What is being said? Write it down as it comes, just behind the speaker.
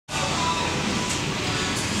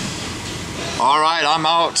Alright, I'm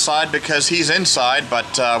outside because he's inside,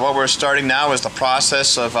 but what we're starting now is the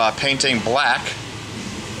process of painting black.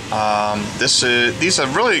 These are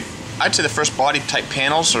really, I'd say, the first body type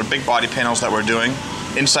panels, or big body panels that we're doing.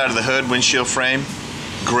 Inside of the hood, windshield frame,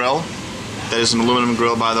 grill. That is an aluminum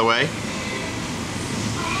grill, by the way.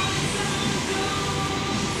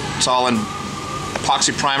 It's all in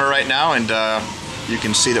epoxy primer right now, and you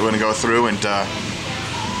can see that we're going to go through and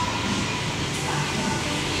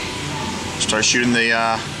start shooting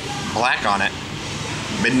the black on it.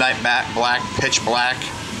 Midnight black, pitch black.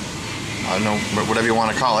 I don't know, whatever you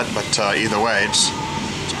want to call it, but either way, it's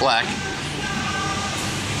black.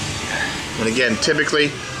 And again,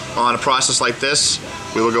 typically on a process like this,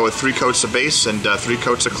 we will go with 3 coats of base and 3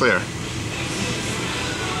 coats of clear.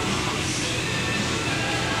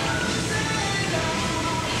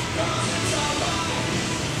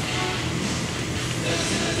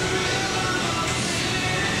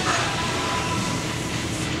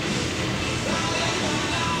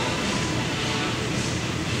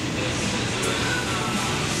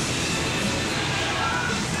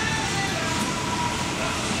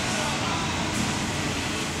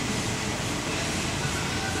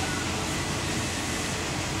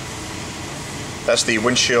 That's the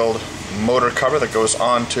windshield motor cover that goes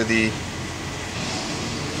onto the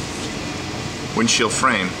windshield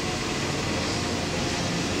frame.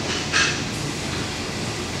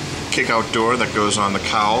 Kick-out door that goes on the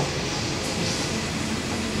cowl.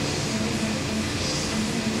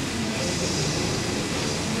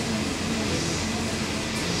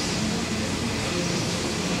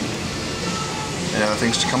 And other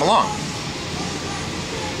things to come along.